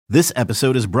This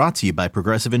episode is brought to you by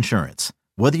Progressive Insurance.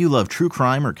 Whether you love true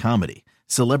crime or comedy,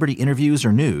 celebrity interviews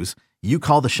or news, you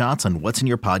call the shots on what's in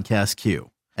your podcast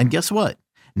queue. And guess what?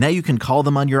 Now you can call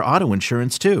them on your auto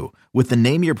insurance too with the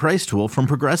Name Your Price tool from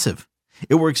Progressive.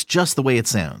 It works just the way it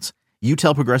sounds. You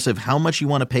tell Progressive how much you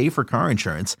want to pay for car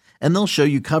insurance, and they'll show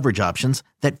you coverage options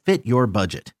that fit your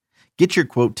budget. Get your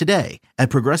quote today at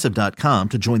Progressive.com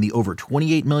to join the over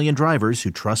 28 million drivers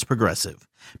who trust Progressive.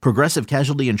 Progressive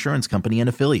Casualty Insurance Company and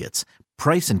Affiliates.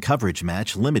 Price and coverage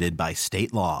match limited by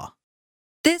state law.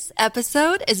 This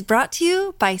episode is brought to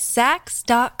you by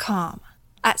Sax.com.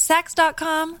 At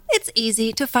Sax.com, it's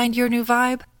easy to find your new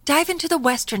vibe. Dive into the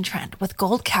Western trend with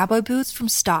gold cowboy boots from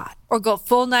Stott, or go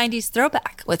full 90s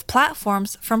throwback with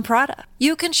platforms from Prada.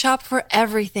 You can shop for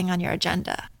everything on your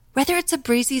agenda, whether it's a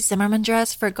breezy Zimmermann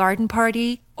dress for a garden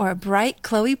party or a bright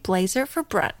Chloe blazer for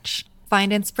brunch.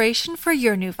 Find inspiration for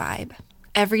your new vibe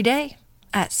every day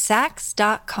at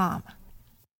Sax.com.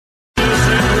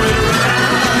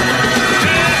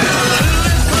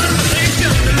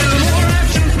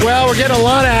 Well, we're getting a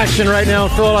lot of action right now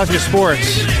in Philadelphia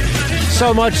sports.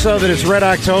 So much so that it's Red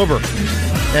October.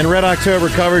 And Red October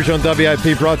coverage on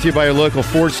WIP brought to you by your local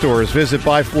Ford stores. Visit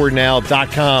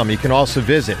buyfordnow.com. You can also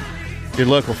visit your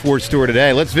local Ford store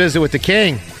today. Let's visit with the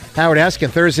King, Howard Eskin.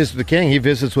 Thursdays with the King. He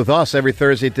visits with us every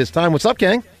Thursday at this time. What's up,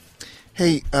 King?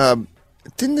 Hey,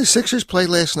 didn't the Sixers play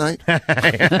last night? By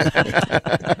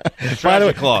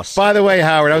the way,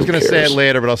 Howard, I was going to say it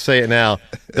later, but I'll say it now.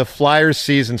 The Flyers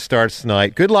season starts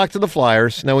tonight. Good luck to the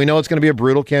Flyers. Now, we know it's going to be a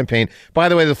brutal campaign. By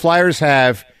the way, the Flyers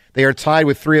they are tied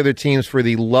with three other teams for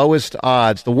the lowest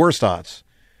odds, the worst odds,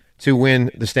 to win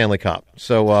the Stanley Cup.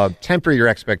 So temper your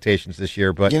expectations this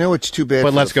year. But you know it's too bad. But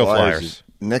for let's the go Flyers.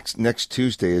 Flyers. Next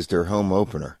Tuesday is their home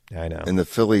opener. I know. And the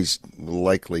Phillies will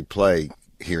likely play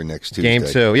here next Tuesday. Game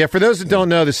 2. Yeah, for those that don't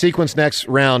know, the sequence next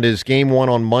round is Game 1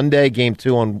 on Monday, Game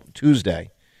 2 on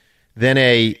Tuesday. Then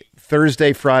a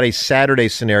Thursday, Friday, Saturday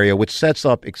scenario, which sets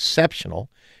up exceptional.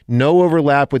 No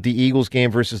overlap with the Eagles game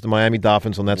versus the Miami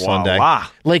Dolphins on that Sunday. Wow.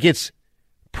 Like, it's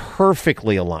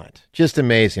perfectly aligned. Just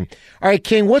amazing. All right,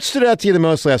 King, what stood out to you the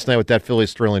most last night with that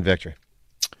Phillies thrilling victory?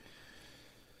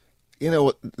 You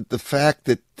know, the fact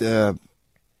that, I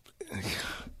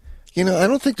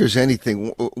don't think there's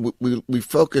anything. We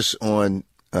focus on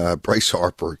Bryce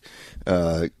Harper.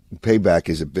 Payback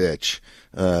is a bitch.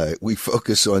 We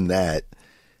focus on that.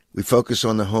 We focus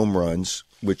on the home runs,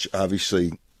 which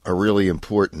obviously are really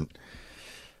important.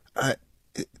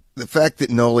 The fact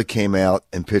that Nola came out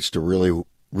and pitched a really,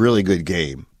 really good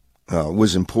game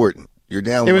was important. You're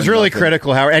down. It was really 1-0.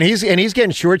 critical, Howard, and he's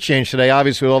getting shortchanged today,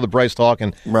 obviously with all the Bryce talk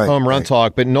and home run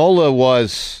talk. But Nola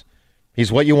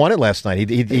he's what you wanted last night.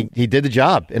 He did the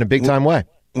job in a big time way.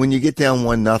 When you get down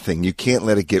 1-0, you can't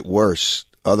let it get worse.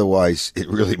 Otherwise, it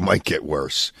really might get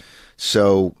worse.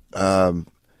 So I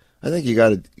think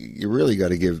you really got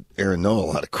to give Aaron Nola a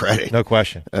lot of credit. No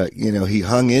question. He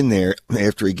hung in there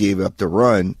after he gave up the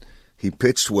run. He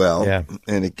pitched well,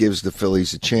 and it gives the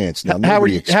Phillies a chance. Now,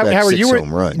 nobody expects Howard, six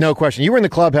home runs. No question. You were in the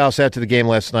clubhouse after the game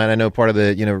last night. I know part of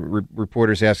the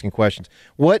reporters asking questions.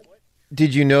 What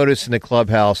did you notice in the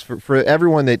clubhouse for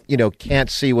everyone that can't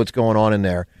see what's going on in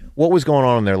there? What was going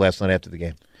on in there last night after the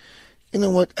game? You know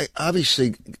what?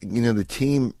 Obviously, the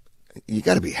team. You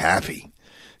got to be happy.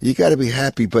 You got to be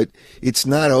happy, but it's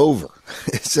not over.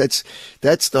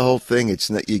 That's the whole thing.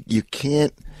 It's not. You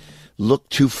can't look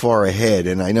too far ahead,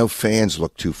 and I know fans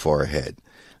look too far ahead.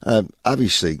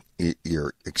 Obviously,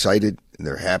 you're excited and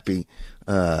they're happy,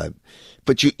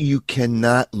 but you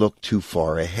cannot look too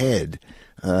far ahead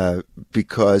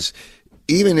because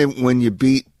even when you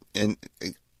beat and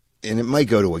it might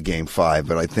go to a Game 5,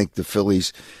 but I think the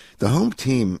Phillies, the home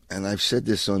team, and I've said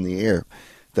this on the air,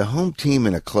 the home team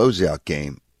in a closeout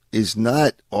game is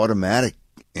not automatic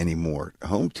anymore.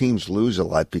 Home teams lose a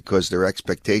lot because their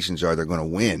expectations are they're going to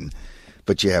win.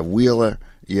 But you have Wheeler.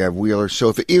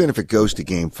 So even if it goes to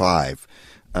Game 5,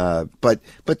 but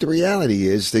the reality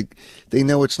is they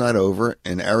know it's not over.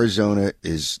 And Arizona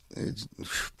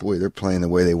they're playing the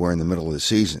way they were in the middle of the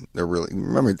season. They're really,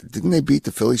 remember, didn't they beat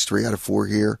the Phillies 3 out of 4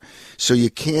 here? So you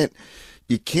can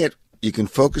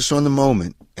focus on the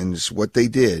moment, and it's what they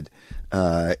did,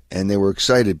 and they were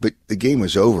excited. But the game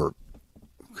was over.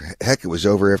 Heck, it was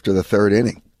over after the 3rd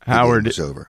inning. Howard, it was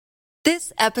over.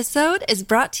 This episode is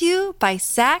brought to you by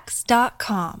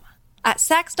Sax.com. At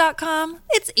Sax.com,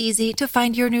 it's easy to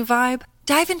find your new vibe.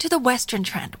 Dive into the Western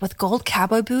trend with gold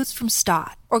cowboy boots from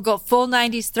Stott, or go full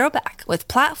 90s throwback with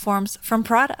platforms from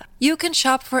Prada. You can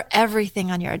shop for everything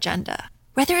on your agenda,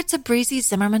 whether it's a breezy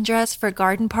Zimmermann dress for a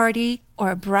garden party or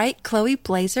a bright Chloe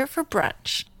blazer for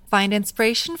brunch. Find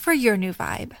inspiration for your new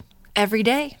vibe every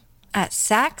day at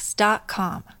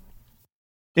Saks.com.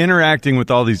 Interacting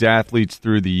with all these athletes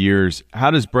through the years,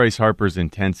 how does Bryce Harper's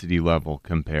intensity level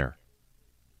compare?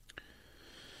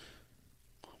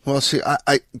 Well, see,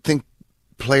 I think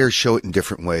players show it in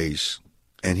different ways,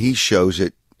 and he shows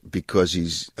it because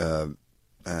he's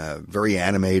very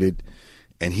animated,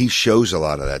 and he shows a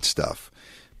lot of that stuff.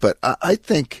 But I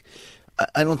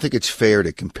don't think it's fair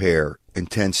to compare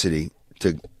intensity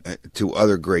to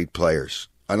other great players.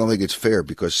 I don't think it's fair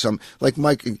because like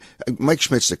Mike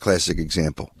Schmidt's the classic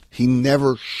example. He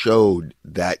never showed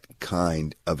that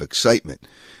kind of excitement,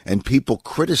 and people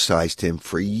criticized him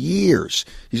for years.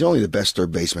 He's only the best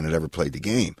third baseman that ever played the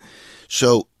game.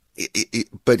 So,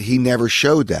 but he never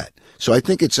showed that. So I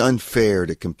think it's unfair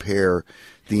to compare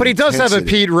the But he does have a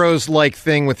intensity. Pete Rose-like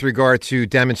thing with regard to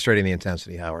demonstrating the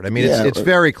intensity, Howard. I mean, it's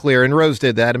very clear, and Rose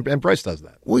did that, and Bryce does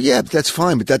that. Well, yeah, that's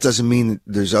fine, but that doesn't mean that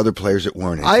there's other players that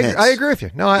weren't intense. I agree with you.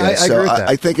 No, I agree with that.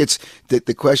 I think it's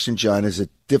the question, John, is a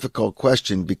difficult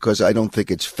question because I don't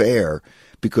think it's fair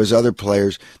because other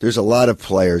players, there's a lot of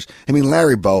players. I mean,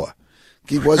 Larry Boa.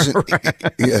 He wasn't.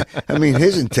 I mean,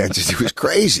 his intensity was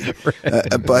crazy,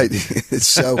 but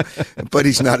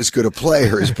he's not as good a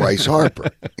player as Bryce Harper,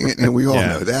 and we all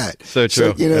know that. So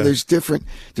true. So there's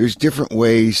different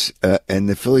ways, and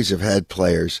the Phillies have had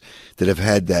players that have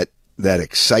had that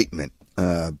excitement,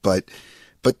 but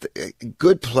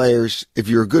good players. If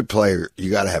you're a good player, you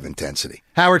got to have intensity.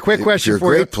 Howard, quick question for you. If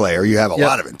you're a great you. player, you have a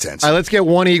lot of intensity. All right, let's get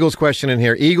one Eagles question in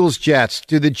here. Eagles-Jets.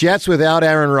 Do the Jets without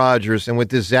Aaron Rodgers and with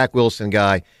this Zach Wilson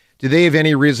guy, do they have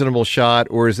any reasonable shot,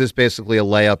 or is this basically a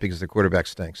layup because the quarterback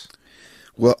stinks?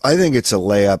 Well, I think it's a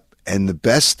layup, and the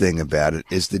best thing about it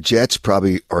is the Jets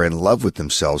probably are in love with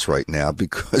themselves right now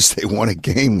because they won a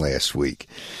game last week,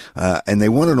 and they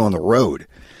won it on the road.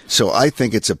 So I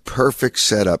think it's a perfect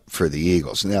setup for the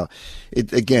Eagles. Now,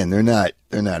 they're not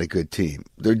a good team.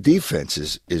 Their defense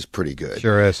is pretty good.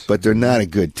 Sure is. But they're not a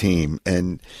good team.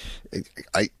 And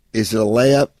is it a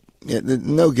layup? Yeah,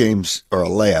 no games are a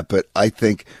layup, but I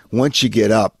think once you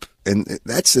get up, and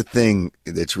that's the thing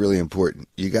that's really important,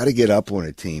 you got to get up on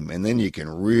a team, and then you can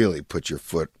really put your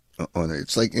foot on it.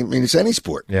 It's like, I mean, it's any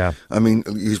sport. Yeah. I mean,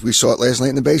 we saw it last night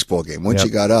in the baseball game. Once you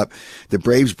got up, the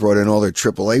Braves brought in all their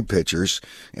AAA pitchers,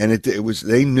 and it was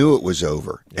they knew it was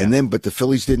over. Yeah. But the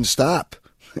Phillies didn't stop.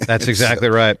 That's exactly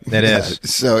right. It is.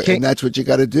 So, and that's what you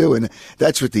got to do, and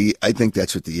I think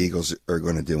that's what the Eagles are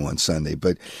going to do on Sunday.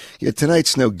 But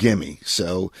tonight's no gimme.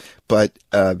 So, but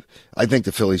I think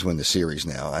the Phillies win the series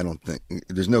now. I don't think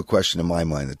there's no question in my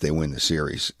mind that they win the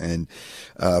series. And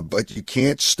but you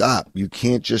can't stop. You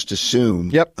can't just assume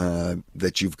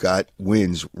that you've got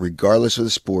wins, regardless of the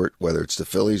sport, whether it's the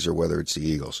Phillies or whether it's the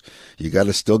Eagles. You got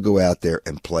to still go out there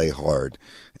and play hard.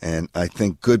 And I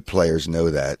think good players know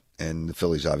that. And the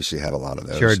Phillies obviously have a lot of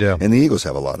those. Sure do. And the Eagles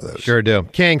have a lot of those. Sure do.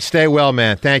 King, stay well,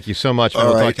 man. Thank you so much. All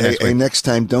we'll right. talk to you next week. Next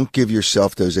time, don't give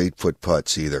yourself those 8-foot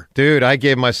putts either. Dude, I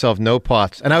gave myself no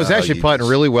putts. And I was actually putting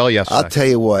really well yesterday. I'll tell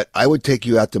you what. I would take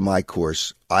you out to my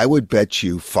course. I would bet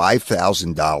you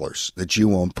 $5,000 that you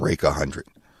won't break 100.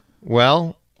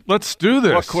 Well, let's do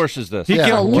this. What course is this?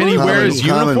 Can he wear his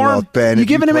uniform? Ben, you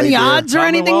giving him any odds or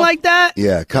anything like that?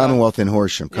 Yeah, Commonwealth in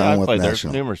Horsham, Commonwealth I played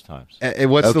National. there numerous times.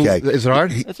 Is it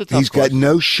hard? It's a tough He's got course.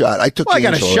 no shot. I took. Well, I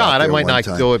got a Angelo shot. out I there might one not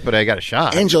time. do it, but I got a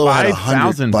shot. Angelo had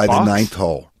 100 by the $5,000? ninth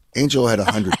hole. Angelo had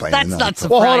 100 by the That's ninth not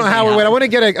hole. Well, hold on, Howard. Wait, I want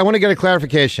to get a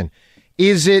clarification.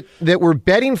 Is it that we're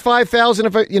betting 5,000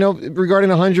 if regarding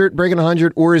 100, breaking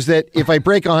 100, or is that if I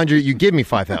break 100, you give me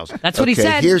 5,000? That's what he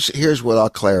said. Here's what I'll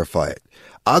clarify it.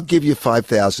 I'll give you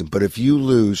 5,000, but if you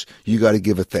lose, you got to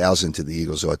give 1,000 to the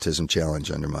Eagles Autism Challenge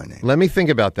under my name. Let me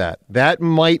think about that. That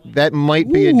might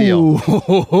be a deal.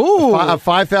 A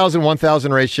 5,000,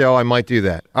 1,000 ratio, I might do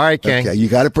that. All right, King. Okay, you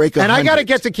got to break 100. And I got to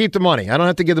get to keep the money. I don't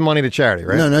have to give the money to charity,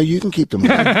 right? No, you can keep the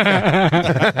money.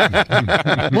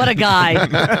 What a guy.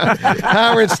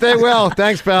 Howard, stay well.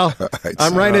 Thanks, pal. Right,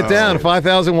 I'm writing it down.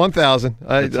 5,000, 1,000.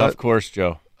 Tough course,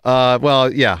 Joe.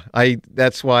 Well, yeah.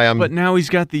 That's why I'm. But now he's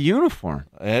got the uniform.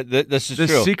 This is the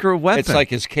true. secret weapon. It's like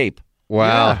his cape.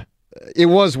 Wow. Yeah. It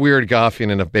was weird golfing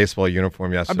in a baseball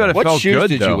uniform yesterday. I bet it What felt shoes good,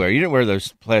 did though. you wear? You didn't wear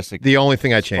those plastic. The only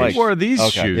thing I changed. He wore these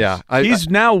shoes. Yeah. He's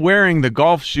now wearing the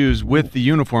golf shoes with the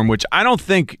uniform, which I don't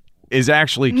think is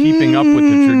actually keeping up with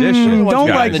the tradition. Don't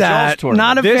guys. like The that. Jones tournament.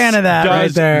 Not a This fan of that right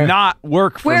does there. not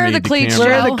work for Where me. are the cleats,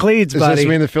 Cameron. Where are the cleats, Does buddy? this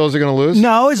mean the Phils are going to lose?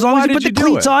 No, as long Why as you did put the you do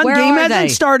cleats it? on. Where Game are hasn't they?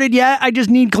 started yet. I just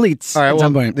need cleats. All right, at well,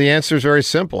 some point. the answer is very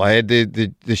simple. I had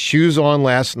the shoes on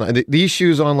last night. These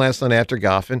shoes on last night after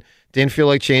golfing. Didn't feel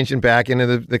like changing back into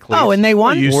the cleats. Oh, and they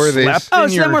won? You Or they- slept Oh, in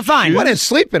so your then we're fine. shoes? I didn't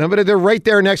sleep in them, but they're right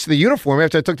there next to the uniform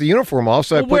after I took the uniform off.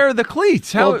 So I Well, put, where are the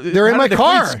cleats? How, Well, they're in how my did the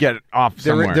car. cleats get off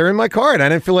somewhere? they're in my car, and I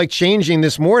didn't feel like changing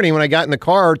this morning when I got in the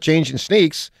car, changing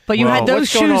sneaks. But you had those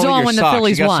What's going shoes with on your when the socks?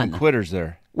 Phillies you got won. Some quitters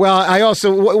there. Well, I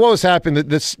also what was happening?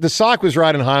 The sock was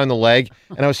riding high on the leg,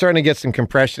 and I was starting to get some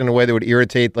compression in a way that would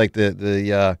irritate like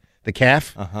the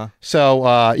calf. So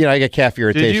I get calf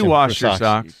irritation. Did you wash for your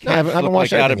socks? I haven't Look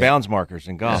washed like out of anything yet. bounds markers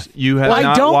in golf. You have Well, I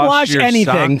not don't washed wash your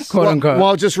anything, socks? quote unquote.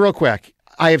 Well, just real quick,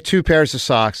 I have 2 pairs of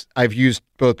socks. I've used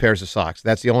both pairs of socks.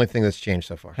 That's the only thing that's changed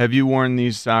so far. Have you worn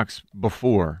these socks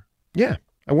before? Yeah,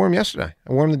 I wore them yesterday.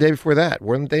 I wore them the day before that.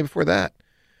 Wore them the day before that.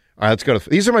 All right, let's go to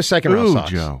these are my second round Ooh,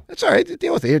 socks. Joe. That's all right.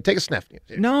 Deal with it. Here, take a sniff.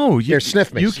 No, Here,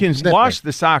 sniff me. You can Sniff wash me.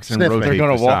 the socks and Sniff me. rotate. They're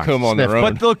going the to walk socks. home on Sniff. their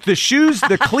own. But look, the shoes,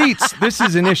 the cleats. This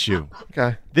is an issue.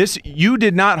 Okay. You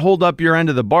did not hold up your end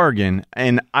of the bargain,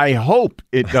 and I hope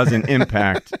it doesn't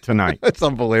impact tonight. That's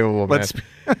unbelievable, man. Let's.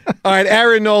 All right,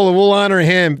 Aaron Nola, we'll honor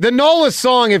him. The Nola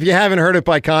song, if you haven't heard it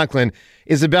by Conklin,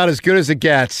 is about as good as it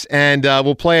gets, and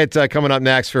we'll play it coming up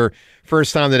next for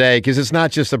first time today because it's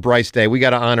not just a Bryce day. We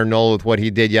got to honor Nola with what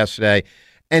he did yesterday,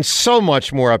 and so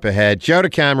much more up ahead. Joe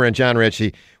DeCamera and John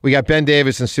Ritchie. We got Ben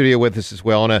Davis in studio with us as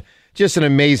well, and just an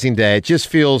amazing day. It just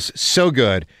feels so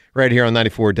good right here on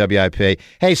 94 WIP.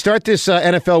 Hey, start this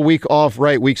NFL week off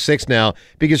right, week 6 now,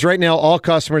 because right now all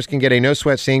customers can get a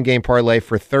no-sweat same-game parlay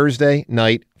for Thursday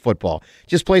night football.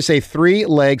 Just place a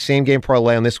 3-leg same-game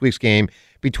parlay on this week's game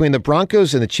between the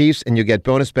Broncos and the Chiefs, and you'll get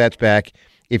bonus bets back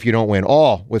if you don't win.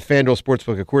 All with FanDuel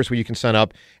Sportsbook, of course, where you can sign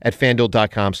up at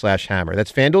FanDuel.com/hammer.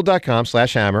 That's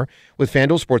FanDuel.com/hammer with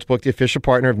FanDuel Sportsbook, the official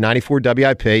partner of 94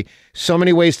 WIP. So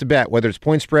many ways to bet, whether it's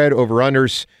point spread,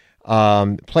 over-unders,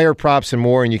 player props, and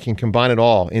more, and you can combine it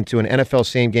all into an NFL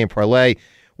same-game parlay,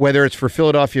 whether it's for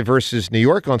Philadelphia versus New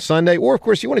York on Sunday, or, of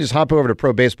course, you want to just hop over to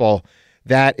Pro Baseball.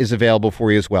 That is available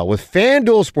for you as well. With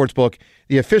FanDuel Sportsbook,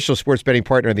 the official sports betting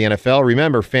partner of the NFL.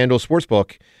 Remember, FanDuel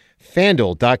Sportsbook,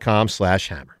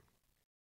 FanDuel.com/hammer.